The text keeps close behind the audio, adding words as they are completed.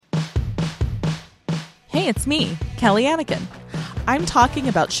Hey, it's me, Kelly Anakin. I'm talking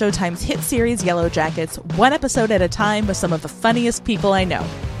about Showtime's hit series Yellow Jackets, one episode at a time with some of the funniest people I know.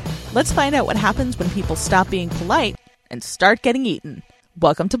 Let's find out what happens when people stop being polite and start getting eaten.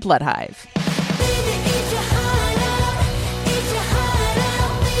 Welcome to Blood Hive.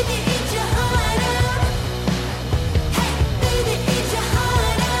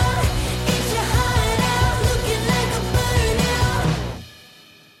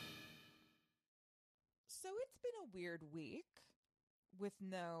 So it's been a weird week with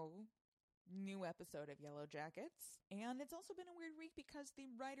no new episode of Yellow Jackets. And it's also been a weird week because the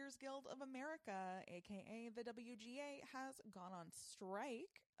Writers Guild of America, aka the WGA, has gone on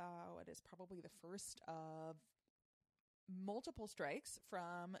strike. It is probably the first of multiple strikes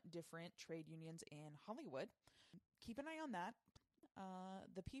from different trade unions in Hollywood. Keep an eye on that.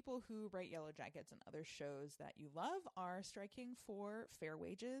 The people who write Yellow Jackets and other shows that you love are striking for fair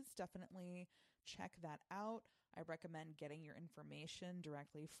wages. Definitely check that out. I recommend getting your information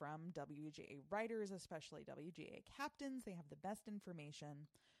directly from WGA writers, especially WGA captains. They have the best information.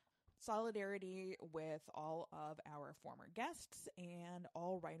 Solidarity with all of our former guests and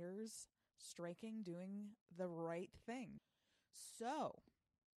all writers striking, doing the right thing. So,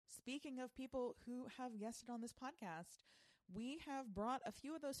 speaking of people who have guested on this podcast, we have brought a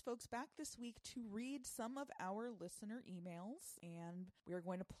few of those folks back this week to read some of our listener emails, and we're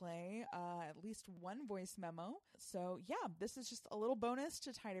going to play at least one voice memo. So yeah, this is just a little bonus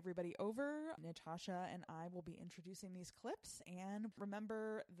to tide everybody over. Natasha and I will be introducing these clips, and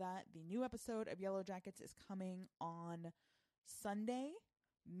remember that the new episode of Yellow Jackets is coming on Sunday,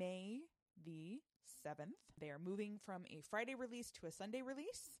 May the 7th. They are moving from a Friday release to a Sunday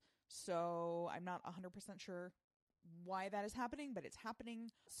release, so I'm not 100% sure why that is happening, but it's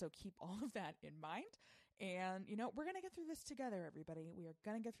happening. So keep all of that in mind. And, we're going to get through this together, everybody. We are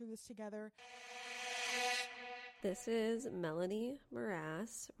going to get through this together. This is Melanie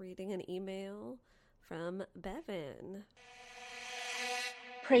Morass reading an email from Bevan.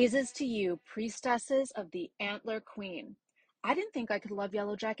 Praises to you, priestesses of the Antler Queen. I didn't think I could love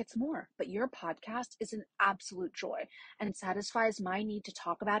Yellow Jackets more, but your podcast is an absolute joy and satisfies my need to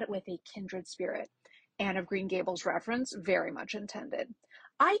talk about it with a kindred spirit. Anne of Green Gables reference, very much intended.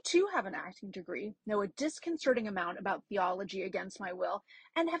 I too have an acting degree, know a disconcerting amount about theology against my will,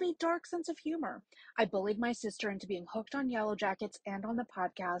 and have a dark sense of humor. I bullied my sister into being hooked on Yellow Jackets and on the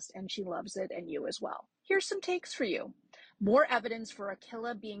podcast, and she loves it, and you as well. Here's some takes for you. More evidence for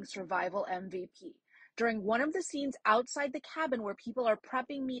Aquila being survival MVP. During one of the scenes outside the cabin where people are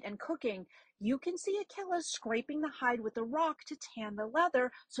prepping meat and cooking, you can see Aquila scraping the hide with a rock to tan the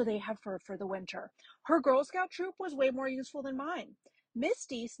leather so they have fur for the winter. Her Girl Scout troop was way more useful than mine.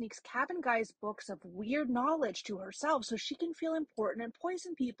 Misty sneaks cabin guys' books of weird knowledge to herself so she can feel important and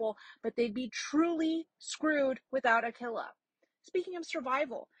poison people, but they'd be truly screwed without Aquila. Speaking of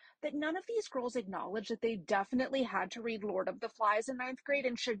survival, that none of these girls acknowledge that they definitely had to read Lord of the Flies in 9th grade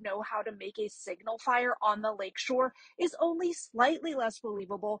and should know how to make a signal fire on the lakeshore is only slightly less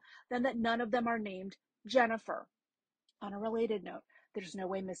believable than that none of them are named Jennifer. On a related note, there's no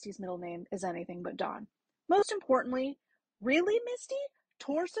way Misty's middle name is anything but Dawn. Most importantly, really, Misty?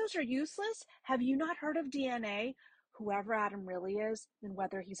 Torsos are useless? Have you not heard of DNA? Whoever Adam really is, and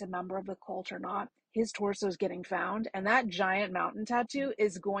whether he's a member of the cult or not, his torso is getting found, and that giant mountain tattoo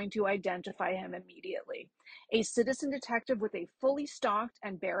is going to identify him immediately. A citizen detective with a fully stocked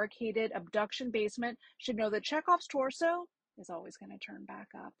and barricaded abduction basement should know that Chekhov's torso is always going to turn back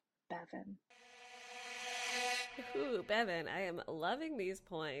up. Bevan. Ooh, Bevan, I am loving these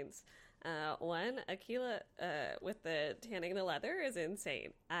points. One, Aquila with the tanning the leather is insane.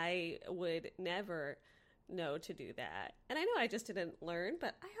 I would never know to do that. And I know I just didn't learn,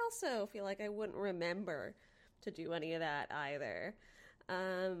 but I also feel like I wouldn't remember to do any of that either.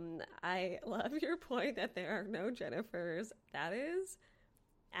 I love your point that there are no Jennifers. That is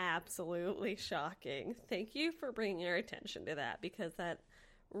absolutely shocking. Thank you for bringing our attention to that, because that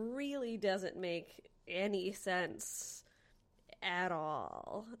really doesn't make any sense at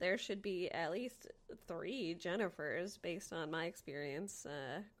all. There should be at least 3 Jennifers based on my experience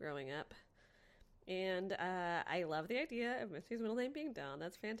growing up. And I love the idea of Misty's middle name being Dawn.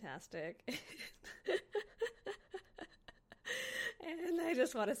 That's fantastic. And I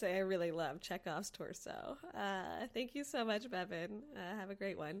just want to say I really love Chekhov's torso. Thank you so much, Bevan. Have a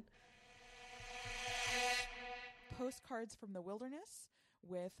great one. Postcards from the Wilderness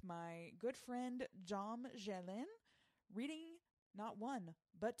with my good friend Jom Jelin, reading not one,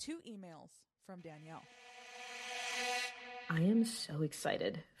 but 2 emails from Danielle. I am so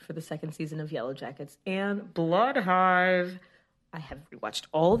excited for the second season of Yellow Jackets and Blood Hive. I have rewatched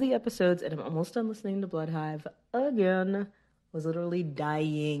all the episodes and I'm almost done listening to Blood Hive again. Was literally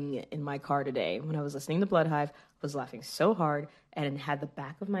dying in my car today. When I was listening to Blood Hive, I was laughing so hard and had the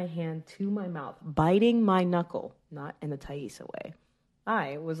back of my hand to my mouth, biting my knuckle, not in the Thaisa way.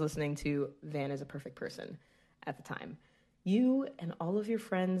 I was listening to Van is a Perfect Person at the time. You and all of your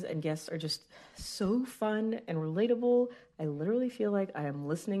friends and guests are just so fun and relatable. I literally feel like I am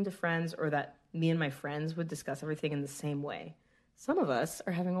listening to Friends, or that me and my friends would discuss everything in the same way. Some of us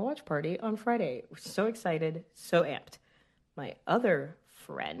are having a watch party on Friday. We're so excited, so amped. My other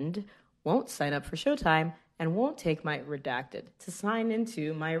friend won't sign up for Showtime and won't take my Redacted to sign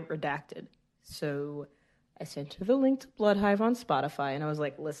into my Redacted. So I sent her the link to Blood Hive on Spotify, and I was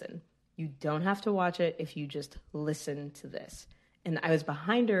like, listen, you don't have to watch it if you just listen to this. And I was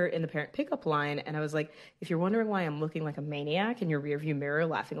behind her in the parent pickup line, and I was like, if you're wondering why I'm looking like a maniac in your rearview mirror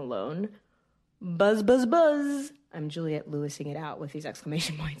laughing alone, buzz, buzz, buzz. I'm Juliette Lewising it out with these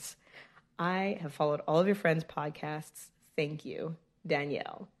exclamation points. I have followed all of your friends' podcasts. Thank you,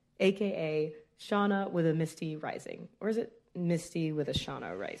 Danielle, a.k.a. Shauna with a Misty Rising. Or is it Misty with a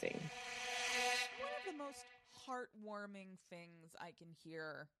Shauna Rising? One of the most heartwarming things I can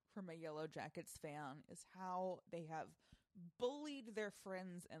hear from a Yellow Jackets fan is how they have bullied their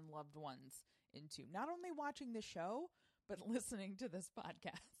friends and loved ones into not only watching the show, but listening to this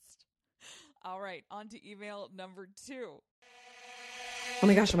podcast. All right, on to email number 2. Oh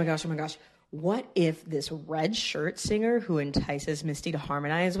my gosh. What if this red shirt singer who entices Misty to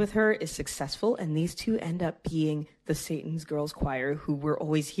harmonize with her is successful and these two end up being the Satan's Girls Choir who we're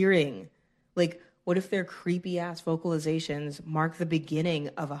always hearing? Like, what if their creepy-ass vocalizations mark the beginning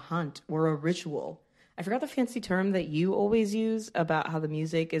of a hunt or a ritual? I forgot the fancy term that you always use about how the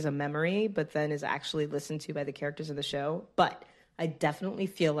music is a memory, but then is actually listened to by the characters of the show. But I definitely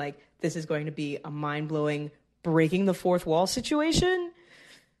feel like this is going to be a mind-blowing, breaking the fourth wall situation.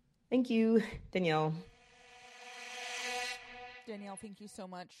 Thank you, Danielle. Danielle, thank you so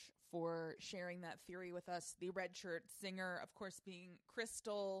much for sharing that theory with us. The red shirt singer, of course, being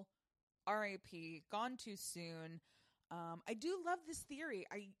Crystal, R.I.P., gone too soon. I do love this theory.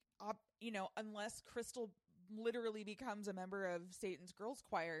 Unless Crystal literally becomes a member of Satan's Girls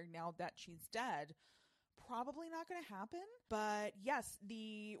Choir now that she's dead, probably not going to happen. But yes,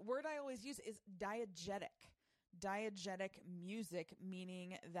 the word I always use is diegetic. Diegetic music,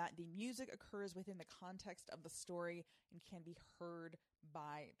 meaning that the music occurs within the context of the story and can be heard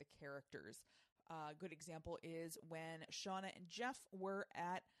by the characters. A good example is when Shauna and Jeff were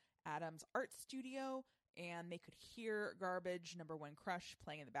at Adam's art studio and they could hear Garbage Number One Crush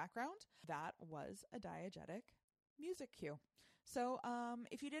playing in the background. That was a diegetic music cue. So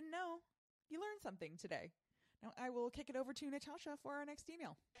if you didn't know, you learned something today. Now I will kick it over to Natasha for our next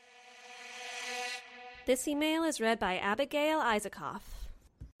email. This email is read by Abigail Isaacoff,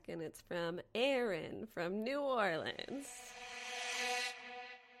 and it's from Aaron from New Orleans.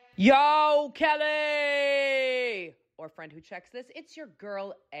 Yo, Kelly! Or friend who checks this, it's your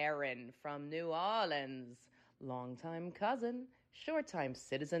girl Erin from New Orleans. Longtime cousin, short-time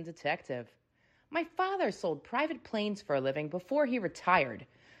citizen detective. My father sold private planes for a living before he retired,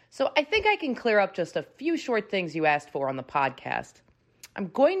 so I think I can clear up just a few short things you asked for on the podcast. I'm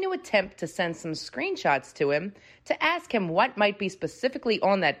going to attempt to send some screenshots to him to ask him what might be specifically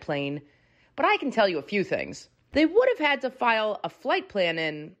on that plane, but I can tell you a few things. They would have had to file a flight plan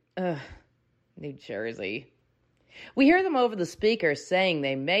in, New Jersey. We hear them over the speaker saying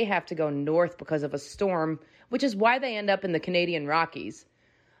they may have to go north because of a storm, which is why they end up in the Canadian Rockies.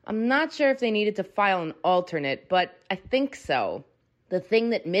 I'm not sure if they needed to file an alternate, but I think so. The thing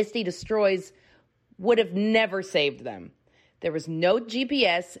that Misty destroys would have never saved them. There was no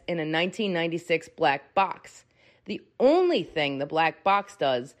GPS in a 1996 black box. The only thing the black box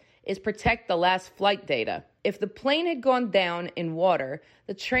does is protect the last flight data. If the plane had gone down in water,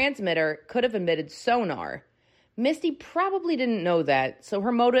 the transmitter could have emitted sonar. Misty probably didn't know that, so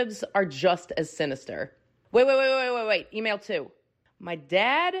her motives are just as sinister. Wait. Email 2. My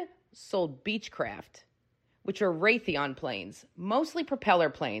dad sold Beechcraft, which are Raytheon planes, mostly propeller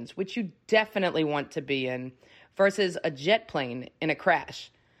planes, which you definitely want to be in, versus a jet plane in a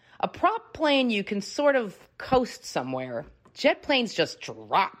crash. A prop plane you can sort of coast somewhere. Jet planes just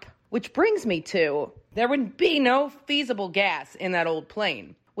drop. Which brings me to, there would be no feasible gas in that old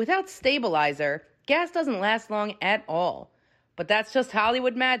plane. Without stabilizer, gas doesn't last long at all. But that's just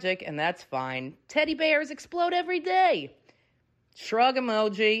Hollywood magic, and that's fine. Teddy bears explode every day. Shrug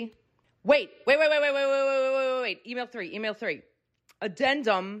emoji. Wait. Email 3.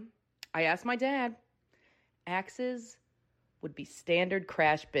 Addendum. I asked my dad. Axes would be standard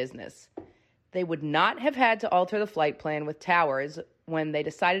crash business. They would not have had to alter the flight plan with Towers when they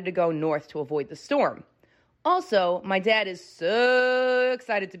decided to go north to avoid the storm. Also, my dad is so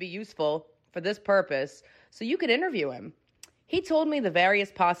excited to be useful for this purpose, so you could interview him. He told me the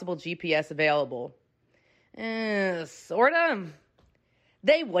various possible GPS available. Sorta.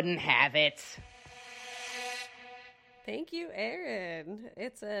 They wouldn't have it. Thank you, Aaron.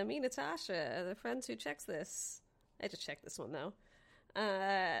 It's me, Natasha, the friend who checks this. I just checked this one, though.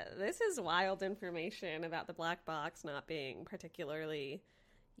 This is wild information about the black box not being particularly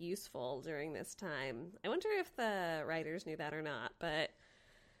useful during this time. I wonder if the writers knew that or not, but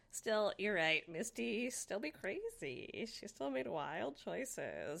still, you're right. Misty still be crazy. She still made wild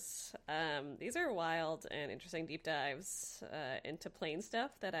choices. These are wild and interesting deep dives into plane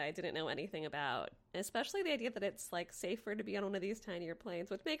stuff that I didn't know anything about, especially the idea that it's like safer to be on one of these tinier planes,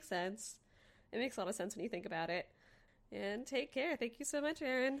 which makes sense. It makes a lot of sense when you think about it. And take care. Thank you so much,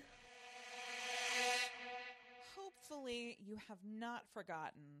 Aaron. Hopefully you have not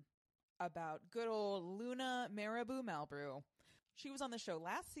forgotten about good old Luna Marabou Malbrew. She was on the show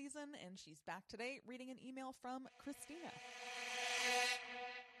last season, and she's back today reading an email from Christina.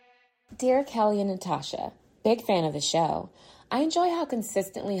 Dear Kelly and Natasha, big fan of the show. I enjoy how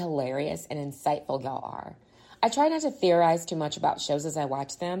consistently hilarious and insightful y'all are. I try not to theorize too much about shows as I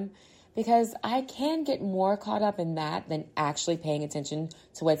watch them, because I can get more caught up in that than actually paying attention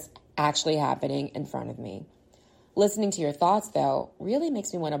to what's actually happening in front of me. Listening to your thoughts, though, really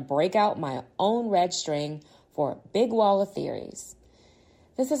makes me want to break out my own red string for a big wall of theories.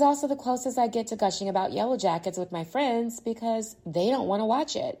 This is also the closest I get to gushing about Yellow Jackets with my friends because they don't want to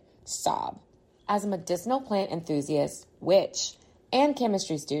watch it. Sob. As a medicinal plant enthusiast, witch, and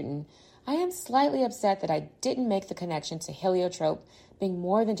chemistry student, I am slightly upset that I didn't make the connection to heliotrope being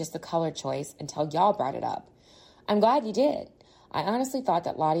more than just a color choice until y'all brought it up. I'm glad you did. I honestly thought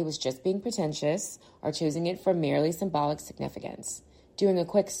that Lottie was just being pretentious or choosing it for merely symbolic significance. Doing a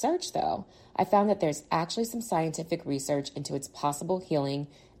quick search, though, I found that there's actually some scientific research into its possible healing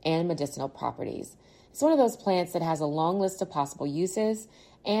and medicinal properties. It's one of those plants that has a long list of possible uses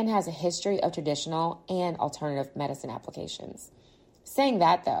and has a history of traditional and alternative medicine applications. Saying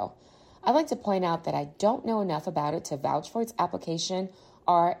that, though, I'd like to point out that I don't know enough about it to vouch for its application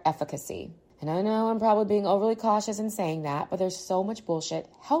or efficacy. And I know I'm probably being overly cautious in saying that, but there's so much bullshit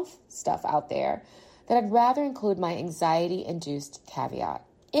health stuff out there that I'd rather include my anxiety-induced caveat.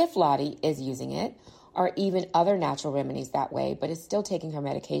 If Lottie is using it, or even other natural remedies that way, but is still taking her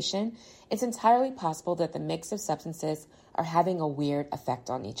medication, it's entirely possible that the mix of substances are having a weird effect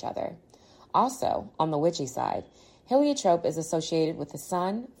on each other. Also, on the witchy side, heliotrope is associated with the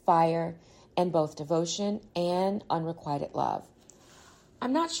sun, fire, and both devotion and unrequited love.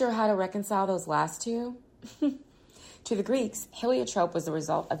 I'm not sure how to reconcile those last two. To the Greeks, heliotrope was the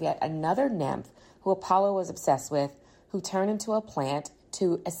result of yet another nymph who Apollo was obsessed with, who turned into a plant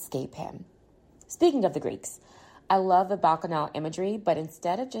to escape him. Speaking of the Greeks, I love the Bacchanal imagery, but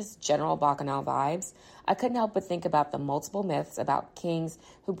instead of just general Bacchanal vibes, I couldn't help but think about the multiple myths about kings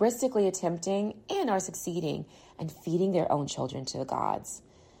who bristically attempting and are succeeding and feeding their own children to the gods.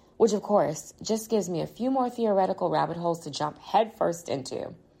 Which, of course, just gives me a few more theoretical rabbit holes to jump headfirst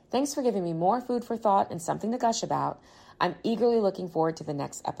into. Thanks for giving me more food for thought and something to gush about. I'm eagerly looking forward to the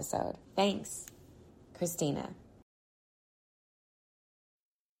next episode. Thanks. Christina.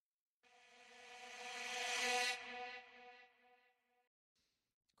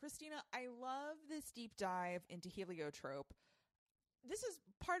 Christina, I love this deep dive into heliotrope. This is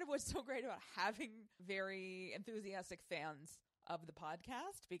part of what's so great about having very enthusiastic fans of the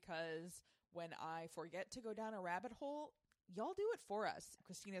podcast, because when I forget to go down a rabbit hole, y'all do it for us.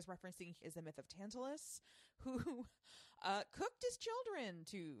 Christina's referencing is the myth of Tantalus, who cooked his children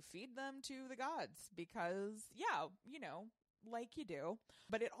to feed them to the gods because, yeah, you know, like you do.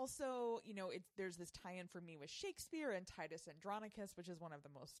 But it also, you know, there's this tie-in for me with Shakespeare and Titus Andronicus, which is one of the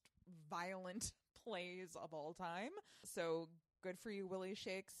most violent plays of all time. So good for you, Willie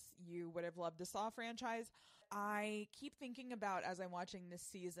Shakes. You would have loved a Saw franchise. I keep thinking about, as I'm watching this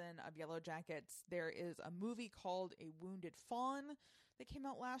season of Yellow Jackets, there is a movie called A Wounded Fawn that came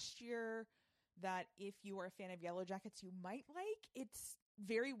out last year that if you are a fan of Yellow Jackets, you might like. It's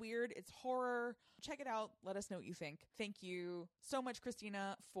very weird. It's horror. Check it out. Let us know what you think. Thank you so much,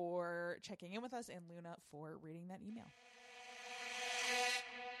 Christina, for checking in with us, and Luna for reading that email.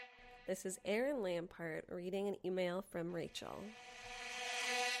 This is Erin Lampart reading an email from Rachel.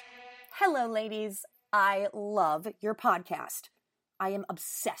 Hello, ladies. I love your podcast. I am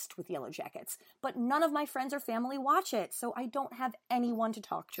obsessed with Yellow Jackets, but none of my friends or family watch it, so I don't have anyone to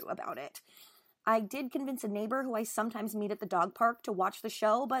talk to about it. I did convince a neighbor who I sometimes meet at the dog park to watch the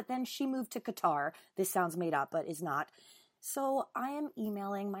show, but then she moved to Qatar. This sounds made up, but is not. So I am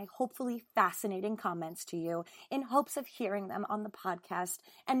emailing my hopefully fascinating comments to you in hopes of hearing them on the podcast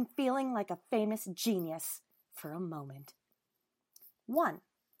and feeling like a famous genius for a moment. 1.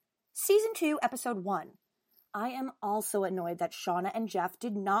 Season 2, Episode 1. I am also annoyed that Shauna and Jeff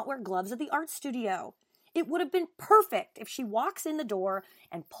did not wear gloves at the art studio. It would have been perfect if she walks in the door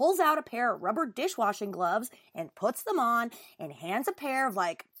and pulls out a pair of rubber dishwashing gloves and puts them on and hands a pair of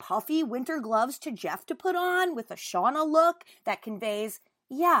puffy winter gloves to Jeff to put on with a Shauna look that conveys,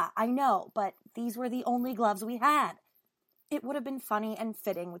 yeah, I know, but these were the only gloves we had. It would have been funny and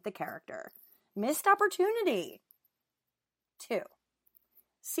fitting with the character. Missed opportunity. 2.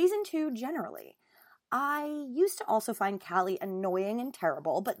 Season 2 generally. I used to also find Callie annoying and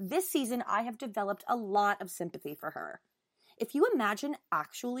terrible, but this season I have developed a lot of sympathy for her. If you imagine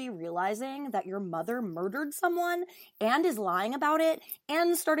actually realizing that your mother murdered someone and is lying about it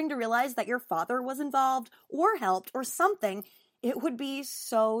and starting to realize that your father was involved or helped or something, it would be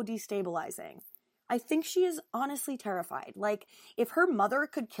so destabilizing. I think she is honestly terrified. If her mother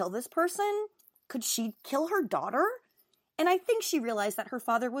could kill this person, could she kill her daughter? And I think she realized that her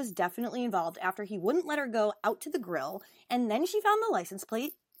father was definitely involved after he wouldn't let her go out to the grill, and then she found the license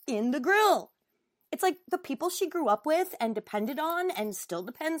plate in the grill. It's like the people she grew up with and depended on and still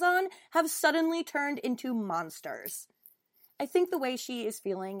depends on have suddenly turned into monsters. I think the way she is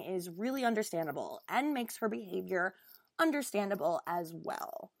feeling is really understandable and makes her behavior understandable as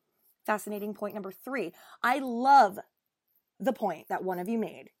well. Fascinating point number 3. I love the point that one of you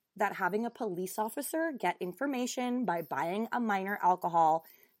made, that having a police officer get information by buying a minor alcohol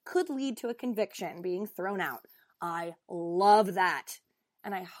could lead to a conviction being thrown out. I love that,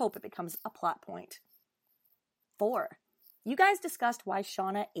 and I hope it becomes a plot point. 4. You guys discussed why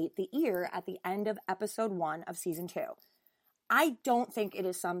Shauna ate the ear at the end of episode 1 of season 2. I don't think it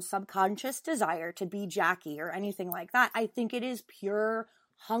is some subconscious desire to be Jackie or anything like that. I think it is pure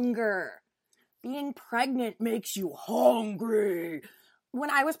hunger. Being pregnant makes you hungry. When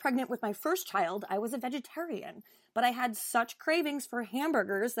I was pregnant with my first child, I was a vegetarian, but I had such cravings for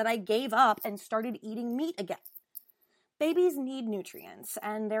hamburgers that I gave up and started eating meat again. Babies need nutrients,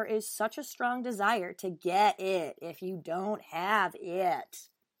 and there is such a strong desire to get it if you don't have it.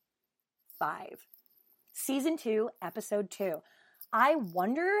 5. Season 2, Episode 2. I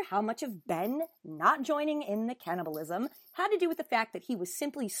wonder how much of Ben not joining in the cannibalism had to do with the fact that he was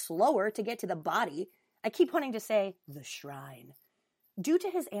simply slower to get to the body. I keep wanting to say the shrine. Due to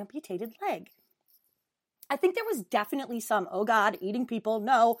his amputated leg. I think there was definitely some, oh God, eating people,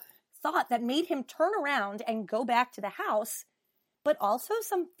 no, thought that made him turn around and go back to the house, but also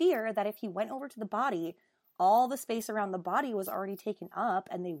some fear that if he went over to the body, all the space around the body was already taken up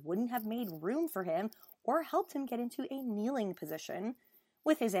and they wouldn't have made room for him or helped him get into a kneeling position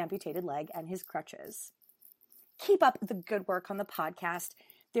with his amputated leg and his crutches. Keep up the good work on the podcast.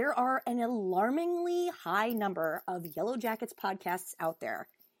 There are an alarmingly high number of Yellow Jackets podcasts out there,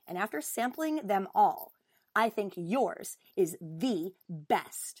 and after sampling them all, I think yours is the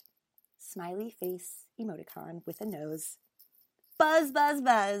best. Smiley face emoticon with a nose. Buzz, buzz,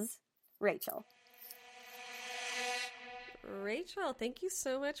 buzz. Rachel. Rachel, thank you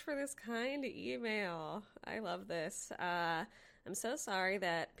so much for this kind email. I love this. I'm so sorry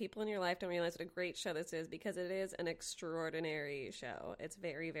that people in your life don't realize what a great show this is, because it is an extraordinary show. It's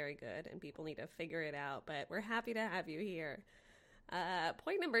very, very good, and people need to figure it out, but we're happy to have you here.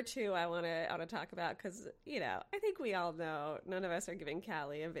 Point number 2 I want to talk about, because, I think we all know none of us are giving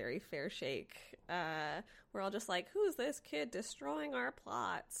Callie a very fair shake. We're all just like, who's this kid destroying our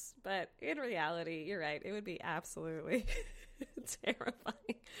plots? But in reality, you're right, it would be absolutely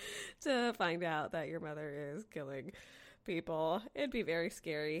terrifying to find out that your mother is killing people. It'd be very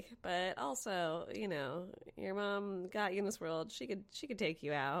scary, but also, your mom got you in this world. She could take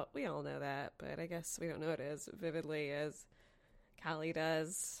you out. We all know that, but I guess we don't know it as vividly as Callie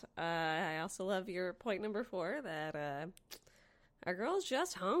does. I also love your point number 4 that our girl's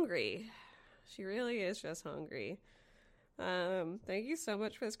just hungry. She really is just hungry. Thank you so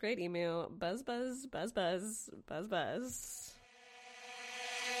much for this great email. Buzz, buzz, buzz, buzz, buzz, buzz.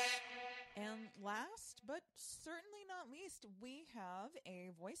 And last, but certainly not least, we have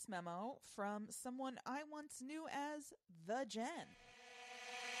a voice memo from someone I once knew as The Jen.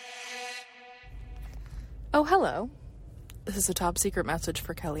 Oh, hello. This is a top secret message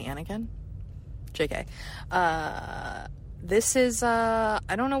for Kelly Anakin. JK. This is, I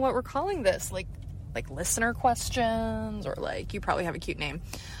don't know what we're calling this. Like listener questions, or you probably have a cute name.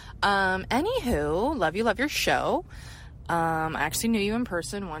 Anywho, love your show. I actually knew you in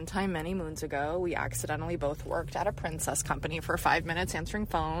person one time many moons ago. We accidentally both worked at a princess company for 5 minutes answering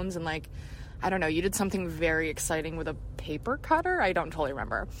phones, and like, I don't know, you did something very exciting with a paper cutter? I don't totally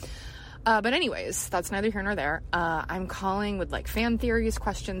remember. But anyways, that's neither here nor there. I'm calling with like fan theories,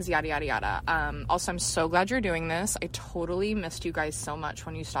 questions, yada, yada, yada. Also, I'm so glad you're doing this. I totally missed you guys so much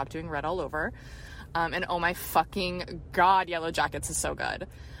when you stopped doing Red All Over. And oh my fucking God, Yellow Jackets is so good.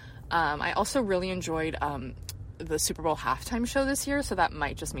 I also really enjoyed the Super Bowl halftime show this year, so that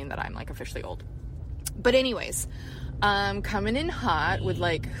might just mean that I'm like officially old. But anyways, coming in hot with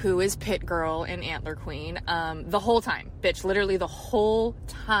like who is Pit Girl and Antler Queen the whole time, bitch, literally the whole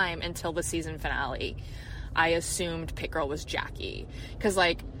time until the season finale. I assumed Pit Girl was Jackie, because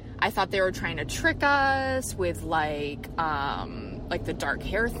like I thought they were trying to trick us with like the dark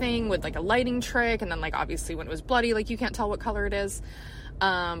hair thing with like a lighting trick, and then like obviously when it was bloody, like you can't tell what color it is.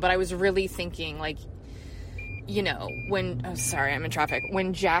 But I was really thinking like, you know, when, oh, sorry, I'm in traffic.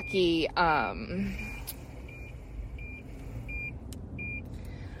 When Jackie,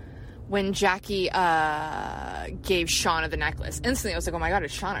 gave Shauna the necklace, instantly I was like, oh my God,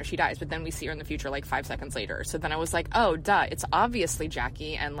 it's Shauna, she dies. But then we see her in the future like 5 seconds later. So then I was like, oh, duh, it's obviously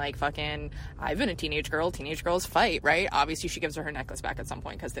Jackie. And like fucking, I've been a teenage girls fight, right? Obviously she gives her necklace back at some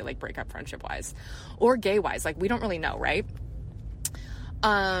point because they like break up friendship wise or gay wise. Like we don't really know, right?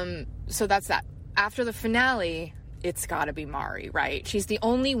 So that's that. After the finale, it's gotta be Mari, right? She's the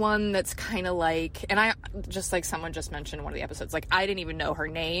only one that's kind of like, and I, just like someone just mentioned in one of the episodes, like I didn't even know her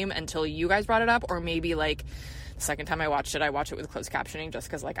name until you guys brought it up, or maybe like the second time I watched it with closed captioning just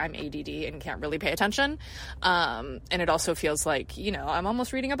because like I'm ADD and can't really pay attention. And it also feels like, you know, I'm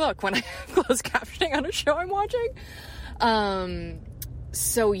almost reading a book when I have closed captioning on a show I'm watching.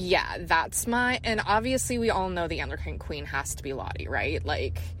 So yeah, that's and obviously we all know the Antler Queen has to be Lottie, right?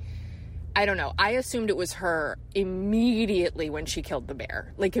 Like, I don't know. I assumed it was her immediately when she killed the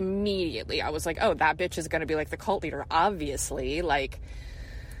bear. Like, immediately. I was like, oh, that bitch is going to be, like, the cult leader, obviously. Like,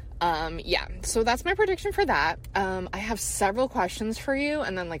 yeah. So that's my prediction for that. I have several questions for you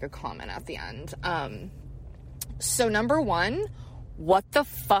and then, like, a comment at the end. So, number one, what the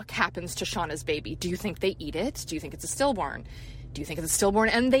fuck happens to Shauna's baby? Do you think they eat it? Do you think it's a stillborn? Do you think it's a stillborn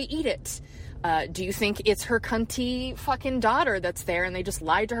and they eat it? Do you think it's her cunty fucking daughter that's there and they just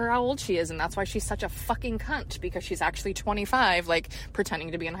lied to her how old she is and that's why she's such a fucking cunt, because she's actually 25, like,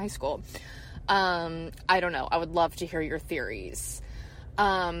 pretending to be in high school? I don't know. I would love to hear your theories.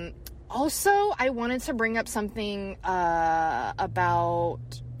 Also, I wanted to bring up something about,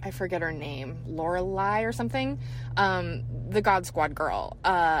 I forget her name, Lorelai or something, the God Squad girl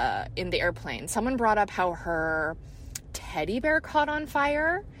in the airplane. Someone brought up how her teddy bear caught on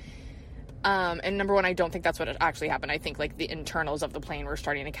fire. And number one, I don't think that's what actually happened. I think like the internals of the plane were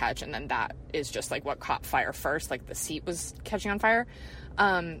starting to catch, and then that is just like what caught fire first, like the seat was catching on fire.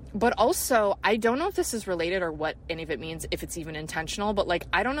 But also, I don't know if this is related or what any of it means, if it's even intentional, but like,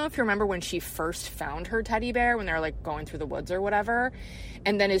 I don't know if you remember when she first found her teddy bear, when they were like going through the woods or whatever,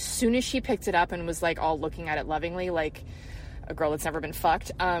 and then as soon as she picked it up and was like all looking at it lovingly, like a girl that's never been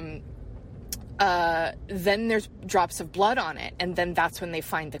fucked, then there's drops of blood on it, and then that's when they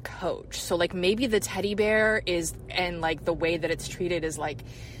find the coach. So like maybe the teddy bear is, and like the way that it's treated is like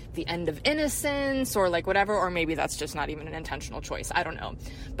the end of innocence or like whatever, or maybe that's just not even an intentional choice. I don't know.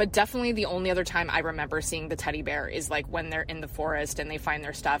 But definitely the only other time I remember seeing the teddy bear is like when they're in the forest and they find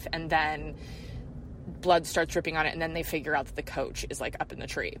their stuff and then blood starts dripping on it, and then they figure out that the coach is like up in the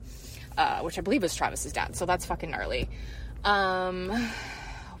tree, which I believe is Travis's dad. So that's fucking gnarly.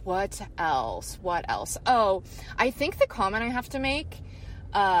 What else? Oh, I think the comment I have to make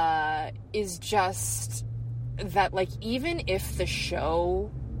is just that, like, even if the show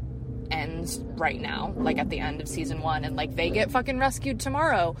ends right now, like at the end of season 1, and like they get fucking rescued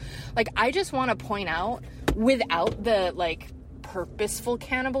tomorrow, like I just want to point out, without the like purposeful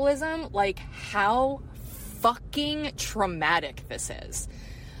cannibalism, like how fucking traumatic this is.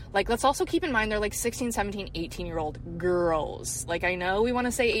 Like, let's also keep in mind they're like 16, 17, 18-year-old girls. Like, I know we want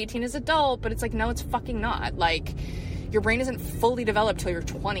to say 18 is adult, but it's like, no, it's fucking not. Like, your brain isn't fully developed till you're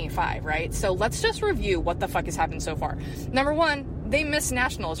 25, right? So let's just review what the fuck has happened so far. Number one, they missed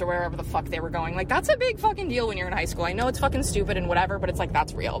nationals or wherever the fuck they were going. Like, that's a big fucking deal when you're in high school. I know it's fucking stupid and whatever, but it's like,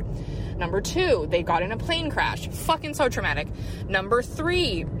 that's real. Number 2, they got in a plane crash. Fucking so traumatic. Number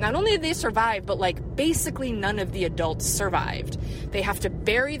 3, not only did they survive, but like basically none of the adults survived. They have to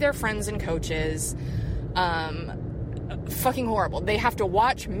bury their friends and coaches. Fucking horrible. They have to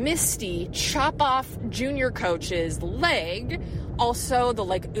watch Misty chop off junior coach's leg Also, the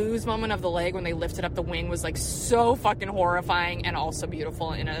like ooze moment of the leg when they lifted up the wing was like so fucking horrifying and also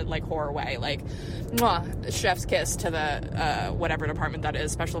beautiful in a like horror way. Like, mwah, chef's kiss to the whatever department that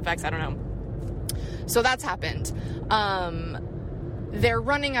is, special effects, I don't know. So that's happened. They're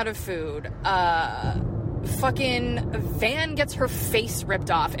running out of food. Fucking Van gets her face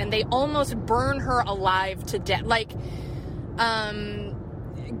ripped off and they almost burn her alive to death. Like,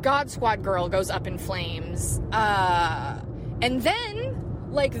 God Squad girl goes up in flames. And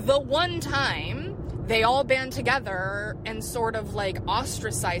then, like, the one time they all band together and sort of, like,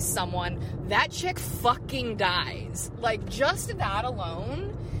 ostracize someone, that chick fucking dies. Like, just that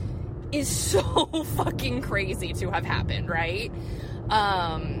alone is so fucking crazy to have happened, right?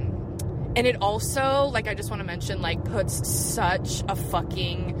 And it also, like, I just want to mention, like, puts such a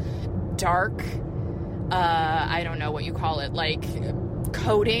fucking dark, I don't know what you call it, like,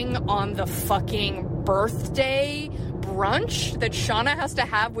 coating on the fucking birthday brunch that Shauna has to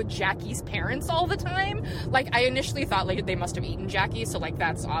have with Jackie's parents all the time. Like, I initially thought, like, they must have eaten Jackie, so, like,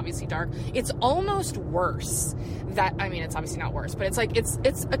 that's obviously dark. It's almost worse that, I mean, it's obviously not worse, but it's, like, it's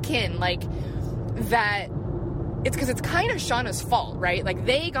akin, like, that... It's because it's kind of Shauna's fault, right? Like,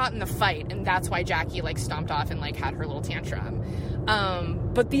 they got in the fight, and that's why Jackie, like, stomped off and, like, had her little tantrum.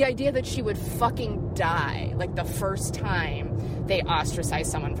 But the idea that she would fucking die, like, the first time they ostracize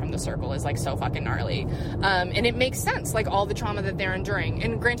someone from the circle is, like, so fucking gnarly. And it makes sense, like, all the trauma that they're enduring.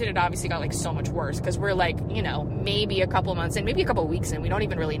 And granted, it obviously got, like, so much worse, because we're, like, you know, maybe a couple months in, maybe a couple weeks in. We don't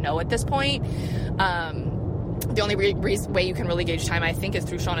even really know at this point. The only way you can really gauge time, I think, is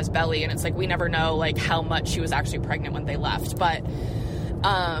through Shauna's belly, and it's like we never know, like, how much she was actually pregnant when they left. But,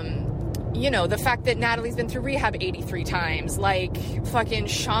 you know, the fact that Natalie's been through rehab 83 times, like, fucking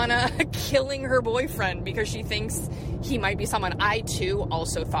Shauna killing her boyfriend because she thinks he might be someone. I, too,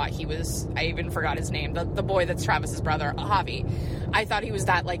 also thought he was, I even forgot his name, the boy that's Travis's brother, Javi. I thought he was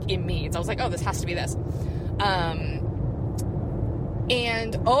that, like, in Meads. I was like, oh, this has to be this.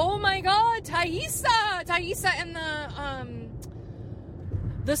 And, oh my god, Thaisa and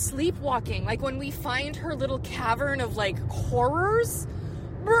the sleepwalking, like, when we find her little cavern of, like, horrors,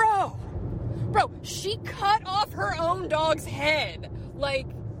 bro, she cut off her own dog's head. Like,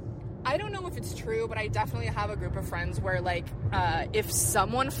 I don't know if it's true, but I definitely have a group of friends where, like, if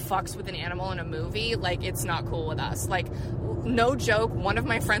someone fucks with an animal in a movie, like, it's not cool with us. Like, no joke, one of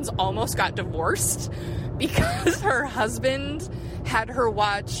my friends almost got divorced because her husband had her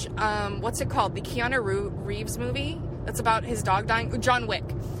watch, what's it called? The Keanu Reeves movie that's about his dog dying? John Wick.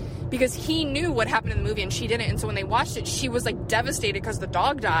 Because he knew what happened in the movie and she didn't. And so when they watched it, she was, like, devastated because the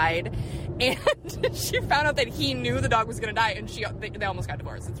dog died. And she found out that he knew the dog was going to die. And they almost got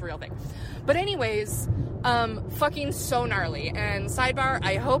divorced. It's a real thing. But anyways, fucking so gnarly. And sidebar,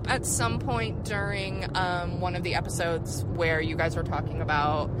 I hope at some point during one of the episodes where you guys were talking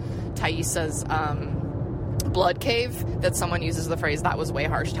about Thaisa's blood cave, that someone uses the phrase, that was way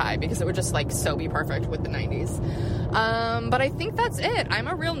harsh, Ty, because it would just, like, so be perfect with the 90s. But I think that's it. I'm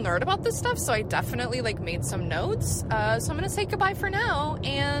a real nerd about this stuff, so I definitely, like, made some notes. So I'm gonna say goodbye for now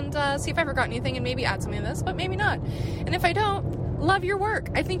and see if I forgot anything and maybe add something to this, but maybe not. And if I don't, love your work.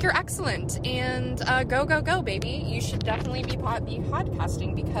 I think you're excellent. And go, baby. You should definitely be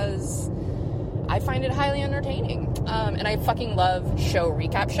podcasting because I find it highly entertaining. And I fucking love show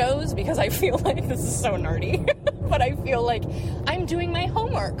recap shows because I feel like this is so nerdy, but I feel like I'm doing my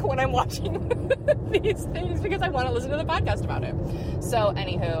homework when I'm watching these things because I want to listen to the podcast about it. So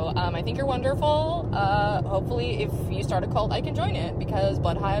anywho, I think you're wonderful. Hopefully if you start a cult, I can join it because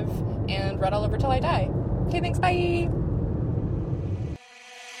Blood Hive and Read All Over Till I Die. Okay, thanks, bye.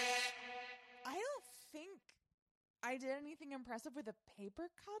 I don't think I did anything impressive with a paper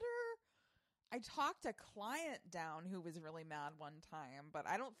cutter. I talked a client down who was really mad one time, but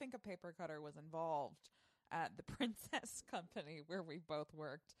I don't think a paper cutter was involved at the Princess Company where we both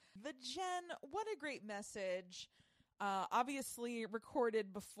worked. The Jen, what a great message. Obviously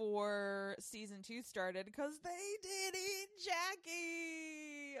recorded before season 2 started because they did eat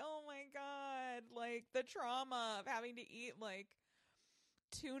Jackie. Oh my god. Like, the trauma of having to eat, like,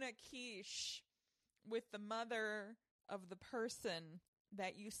 tuna quiche with the mother of the person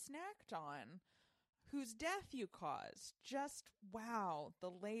that you snacked on, whose death you caused. Just, wow, the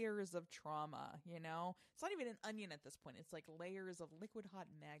layers of trauma, you know? It's not even an onion at this point. It's like layers of liquid hot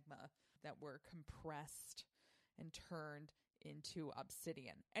magma that were compressed and turned into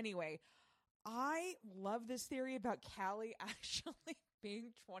obsidian. Anyway, I love this theory about Callie actually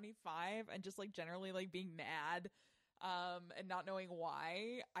being 25 and just, like, generally, like, being mad and not knowing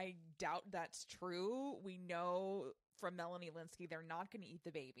why. I doubt that's true. We know from Melanie Lynskey they're not going to eat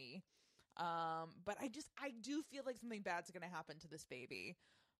the baby. But I do feel like something bad's going to happen to this baby.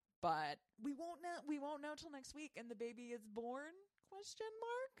 But we won't know till next week, and the baby is born? ?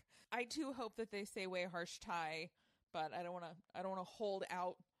 I too hope that they say Wei Harsh Tai, but I don't want to hold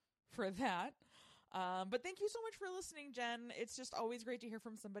out for that. But thank you so much for listening, Jen. It's just always great to hear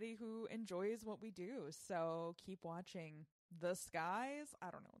from somebody who enjoys what we do. So keep watching The Skies.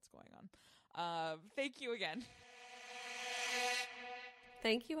 I don't know what's going on. Thank you again.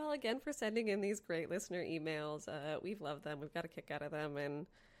 Thank you all again for sending in these great listener emails. We've loved them. We've got a kick out of them, and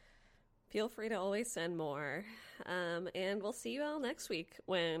feel free to always send more. And we'll see you all next week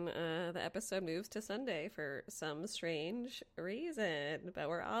when the episode moves to Sunday for some strange reason. But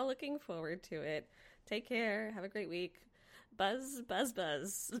we're all looking forward to it. Take care. Have a great week. Buzz, buzz,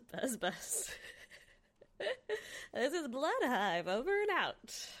 buzz. Buzz, buzz. This is Blood Hive, over and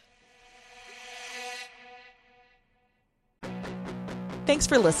out. Thanks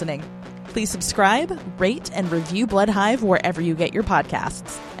for listening. Please subscribe, rate, and review Blood Hive wherever you get your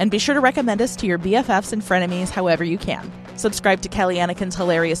podcasts. And be sure to recommend us to your BFFs and frenemies however you can. Subscribe to Kelly Anakin's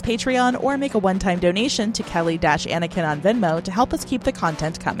hilarious Patreon or make a one-time donation to Kelly-Anakin on Venmo to help us keep the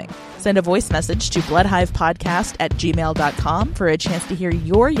content coming. Send a voice message to bloodhivepodcast@gmail.com for a chance to hear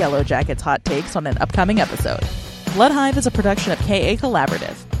your Yellow Jackets hot takes on an upcoming episode. Blood Hive is a production of KA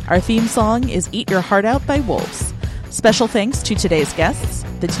Collaborative. Our theme song is Eat Your Heart Out by Wolves. Special thanks to today's guests,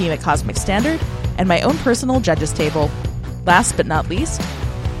 the team at Cosmic Standard, and my own personal judges table. Last but not least,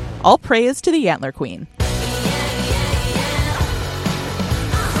 all praise to the Antler Queen.